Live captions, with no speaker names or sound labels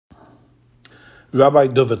Rabbi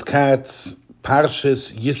David Katz,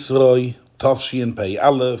 Parshas Yosroi, Tovshin Pei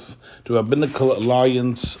Aleph, the Rabbinical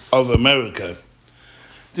Alliance of America.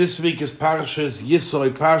 This week is Parshas Yosroi,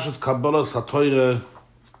 Parshas Kabbalah HaTorah.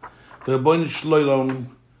 The Rebbeinu Shloilom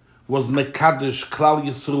was Mekadesh Klal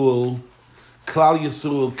Yisrael,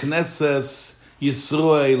 Knesses,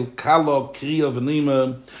 Yisrael, Kalo, Kriya,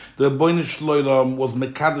 V'nima. The Rebbeinu Shloilom was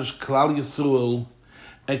Mekadesh Klal Yisrael,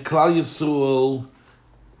 and Klal Yisrael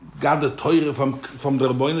got the Torah from the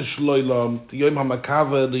Rebbeinu Shloilom, the Yom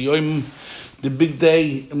HaMakava, the big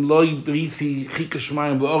day, Im Loi Brisi, Chike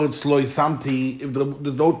Shmayim, V'oretz Loi Samti. If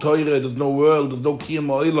there's no Torah, there's no world, there's no Kiyam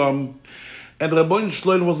Olam. And the Rebbeinu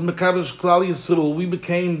Shloilom was Mekadesh Klal Yisrael. We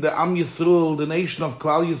became the Am Yisrael, the nation of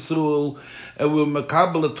Klal Yisrael, and we were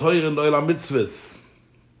Mekabel the Torah and the Olam Mitzvahs.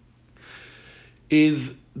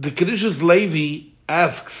 Is the Kedushas Levi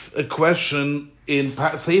asks a question in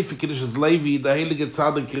Sefer Kedushas Levi, the Heilige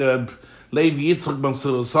Tzaddik Reb Levi Yitzchak ben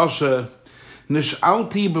Soshe,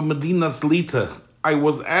 Nish'alti b'Medinas Lita. I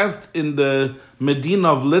was asked in the Medina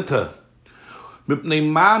of Lita, Mipnei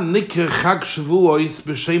ma nikr Chag Shavuos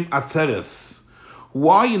b'Shem Atzeres.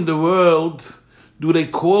 Why in the world do they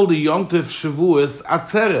call the Yom Tov Shavuos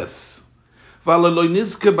Atzeres? Weil lo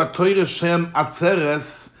nizke b'Torah Shem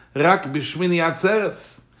Atzeres rak b'Shmini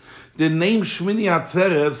Atzeres. The name Shmini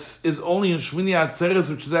Atzeres is only in Shmini Atzeres,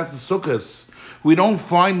 which is after Sukkot. We don't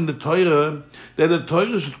find in the Torah that the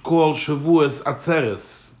Torah should call Shavuos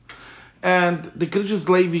Atzeres. And the Kedushas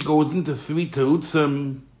Levi goes into three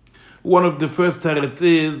terutzim. One of the first teretz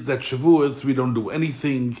is that Shavuos, we don't do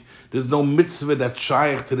anything. There's no mitzvah that's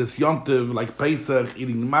shaykh to this Yom Tov, like Pesach,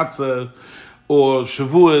 eating matzah, or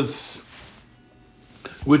Shavuos,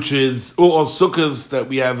 which is, or Sukkot, that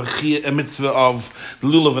we have a mitzvah of the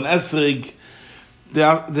lulav and esrig.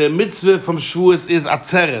 The mitzvah from Shavuos is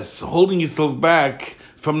Atzeres, holding yourself back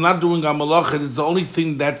from not doing Amalach. It's the only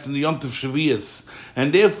thing that's in the Yom Tov Shavuos,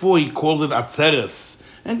 and therefore he called it Atzeres,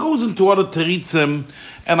 and goes into other teritzim,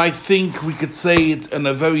 and I think we could say it in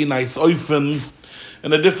a very nice oifen,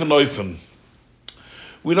 in a different oifen.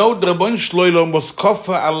 We know the Rebbeinu Shloilom was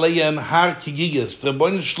kofa aleya and har kigigas. The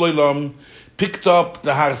Rebbeinu Shloilom picked up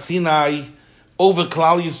the Har Sinai over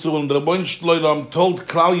Klal Yisrael, and the Rebbeinu Shloilom told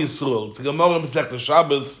Klal Yisrael, it's a Gemara Masechta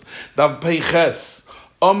Shabbos, Dav Peiches,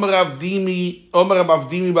 Omer Avdimi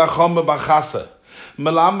Bachome Bachase,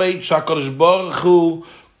 Melamed Shakadosh Baruch Hu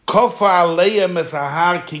kofa aleya mes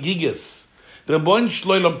har kigigas. The Rebbeinu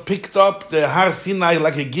Shloilom picked up the Har Sinai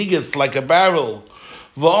like a gigas, like a barrel.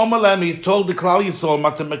 V'omelem, he told the Klal Yisrael,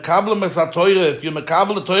 Matem mekabel mes ha-Torah, if you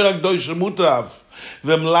mekabel the Torah Gdoisha mutav,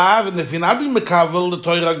 v'mlav, and if you're not being mekabel the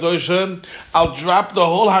Torah Gdoisha, I'll drop the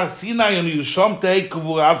whole Har Sinai on you, shom tei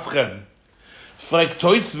kuvuraschem. Frek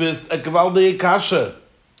Toisvis, a gewaldige kashe.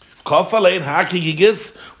 Kof allein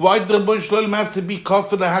hakigigis, why did the Rebbeinu Shloilom have to be kof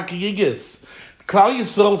the hakigigis? Klal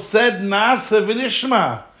Yisrael said, Nase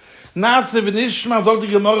v'nishma. Nase v'nishma, sagt die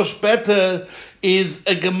Gemara später, is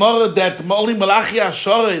a Gemara that only Malachi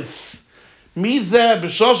Ashoris Mizeh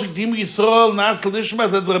B'Shoshik Dim Yisrael Nasel Nishma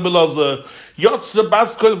says Rebbe Lozer Yotze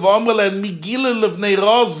Baskol V'Omer and Migile Levnei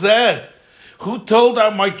Rov Zeh. Who told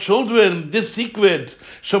my children this secret?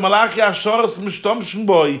 Shomalachi Ashoris Mishtomshin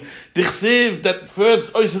Boy Dichsiv that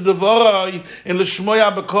first Oise Devorah in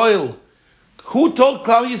L'Shmoya B'Koil. Who told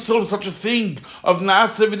Klal Yisrael such a thing of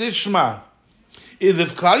Naseh V'Nishma? Is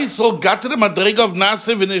if Klal Yisrael got to the madrega of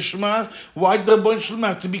Naseh v'Nishma, why did the Rebbeinu Shloilom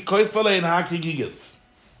have to be koifale and hakigigas?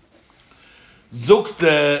 Zogt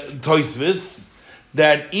the Toisvis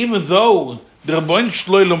that even though the Rebbeinu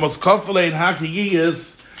Shloilom was koifale and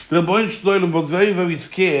hakigigas, the Rebbeinu Shloilom was very, very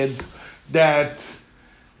scared that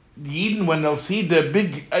the Yidden, when they'll see the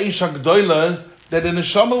big Eisha Gdoila, that the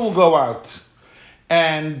neshama will go out,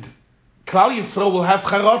 and Klal Yisrael will have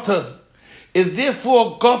charota. Is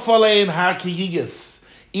therefore kofale and hakigigas.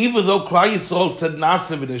 Even though Klal Yisrael said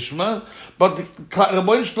Nase v'Nishma, but the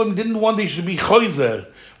Rebbeinu Shloilom didn't want they should be choizer,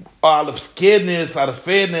 out of scaredness, out of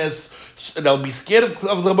fairness. They'll be scared of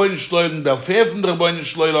the Rebbeinu Shloilom, they'll fear from the Rebbeinu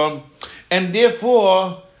Shloilom, and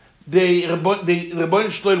therefore the Rebbeinu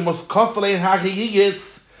Shloilom was kofale and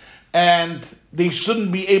hakigigas, and they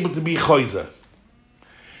shouldn't be able to be choizer.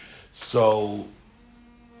 So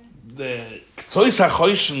the Tzois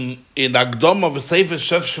HaChoishen in the Agdom of the Sefer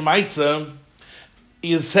Shef Shemaitze,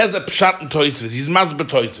 he says a pshat in Toisvis. He's masber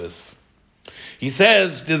Toisvis. He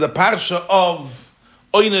says there's a parsha of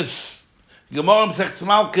Oines, Gemara Masechta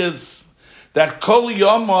Malkos, that Kol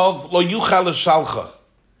Yomov Lo Yuchal L'Shalcha.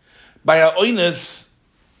 By a Oines,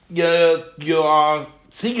 you are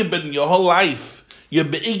zigebin your whole life, you're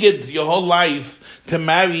beiged your whole life to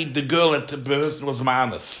marry the girl that the person was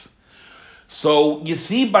ma'anas. So you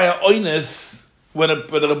see by a oines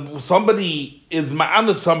when somebody is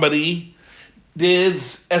ma'ana somebody,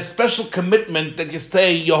 there's a special commitment that you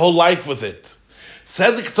stay your whole life with it.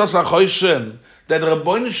 Says it that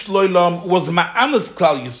Rabbeinu Shloilom was ma'anas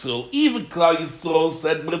Klal Yisrael. Even Klal Yisrael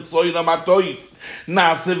said B'ritzoyna Matoif.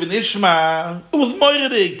 Na'aseh v'nishma. It was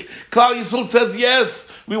moiridik. Klal Yisrael says yes,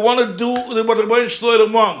 we want to do what Rabbeinu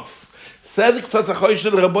Shloilom wants. Says it that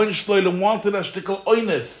Rabbeinu Shloilom wanted a shtickle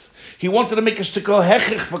oines. He wanted to make a shtickle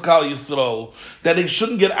hechich for Klal Yisrael, that they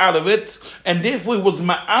shouldn't get out of it, and therefore he was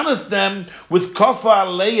ma'anas them with kofa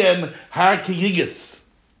aleim har kiyigis.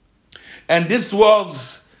 And this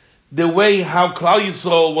was the way how Klal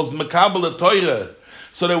Yisrael was Mekabel the Torah.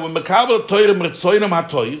 So they were Mekabel the Torah Mertzoinam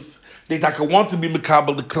HaToiv. They want to be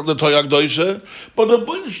Mekabel the Torah Gdoisha. But the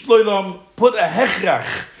Rabbeinu Shloilom put a hechrach.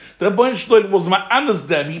 The Rabbeinu Shloilom was ma'anas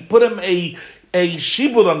them. He put him a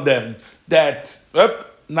shibud on them that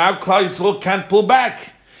now Klal Yisrael can't pull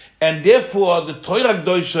back. And therefore the Torah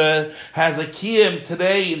Gdoisha has a kiyum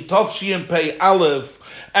today in Tov Shiyam Pei Aleph.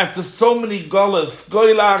 After so many golas,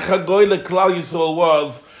 goyla Klal Yisrael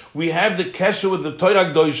was, we have the kesher with the Torah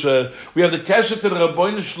Gdoisha. We have the kesher to the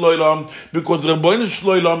Rabbeinu Shloilom, because the Rabbeinu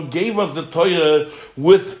Shloilom gave us the Torah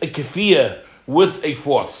with a kefiyah, with a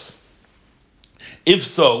force. If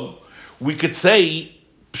so, we could say,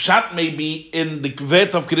 Pshat maybe in the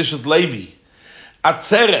Kvet of Kedushas Levi.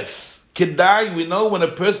 Atzeres, Kedai, we know when a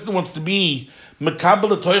person wants to be Mekabel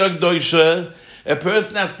the Torah Gdoisha, a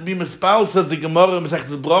person has to be mispal, says the Gemara in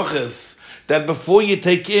Masechtas Broches, that before you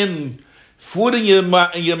take in food in your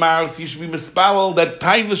mouth, you should be mispal that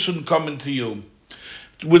taivas shouldn't come into you.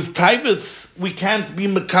 With taivas, we can't be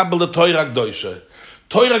mekabel the Torah Gdoisha.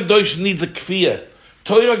 Torah Gdoisha needs a kfiyah.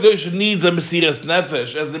 Torah Gdoisha needs a mesiras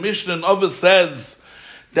nefesh. As the Mishnah in Ovis says,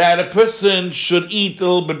 that a person should eat a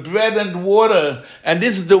little bit bread and water, and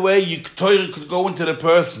this is the way Torah could go into the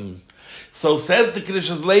person. So says the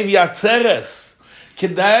Kedushas Levi Atzeres,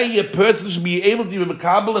 Kedai, a person should be able to be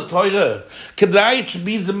Mekabel the Torah. Kedai should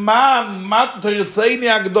be the man, Mat Torah Seini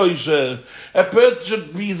HaGdoisha. A person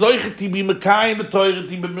should be Zoichet to be Mekayim the Torah, to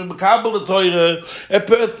be Mekabel the Torah. A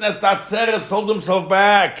person has that Tzeres, hold himself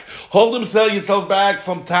back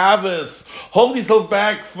from Tavis. Hold yourself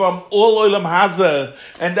back from all Olam Hazeh.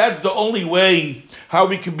 And that's the only way how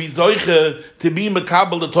we can be Zoichet to be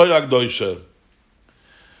Mekabel the Torah Gdoisha.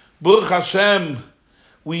 Baruch Hashem,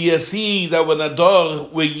 we see that when Ador,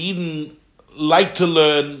 where Yidden like to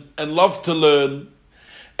learn and love to learn,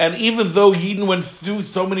 and even though Yidden went through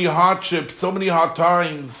so many hardships, so many hard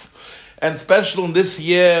times, and especially in this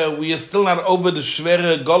year, we are still not over the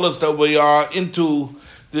schwere Golos that we are into,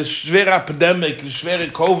 the schwere epidemic, the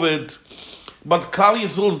schwere COVID, but Klal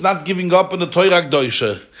Yisrael is not giving up on the Torah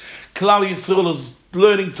Gdoisha. Klal Yisrael is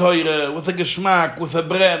learning Torah with a geschmack, with a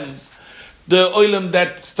bren. The oilem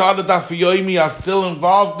that started Daf Yomi are still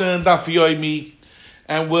involved in Daf Yomi,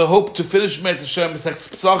 and we'll hope to finish Me'ez Hashem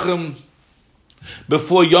Pesachim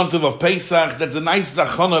before Yontiv of Pesach. That's a nice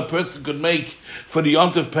zachona a person could make for the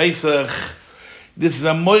Yontiv Pesach. This is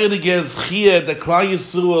a moiridige schia, the Klal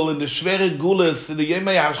Yisrael in the Shvere Gules, in the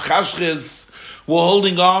Yemei HaShachris, we're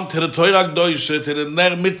holding on to the Torah Gdoisha, to the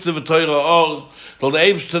Ner Mitzvah Torah Or, till the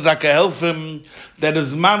Eibshter that can help him, that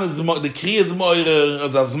his man is, the Kri is moire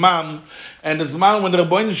as his man, and his man, when the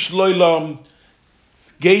Rabbeinu Shloilom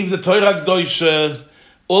gave the Torah Gdoisha,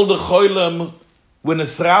 all the Choilem, when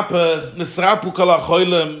Nisrapu kol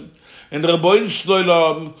HaChoilem, and the Rabbeinu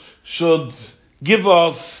Shloilom should give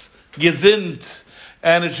us Gezind,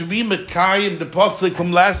 and it should be Mekayim, the Pasuk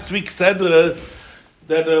from last week's Seder,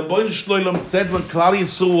 that the Rabbeinu Shloilom said when Klal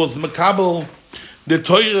Yisrael was Mekabel, the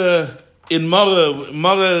Torah in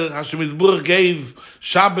Moreh, Hashem Yisburach gave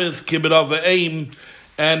Shabbos, Kibbut Avayim,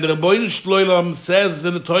 and the Rabbeinu Shloilom says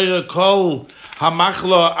in the Torah, Kol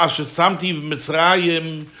Hamachlo Asher Samti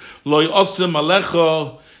B'Mitzrayim Lo Yosem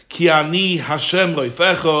Alecho Ki Ani Hashem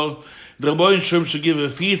Roifecho. The Rabbeinu Shem should give a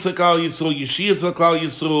feast for Klal Yisrael, Yeshiyas for Klal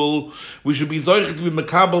Yisrael. We should be zoiche to be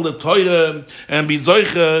Mekabel the Torah and be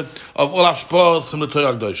zoiche of all our spores from the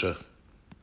Torah Gdoisha.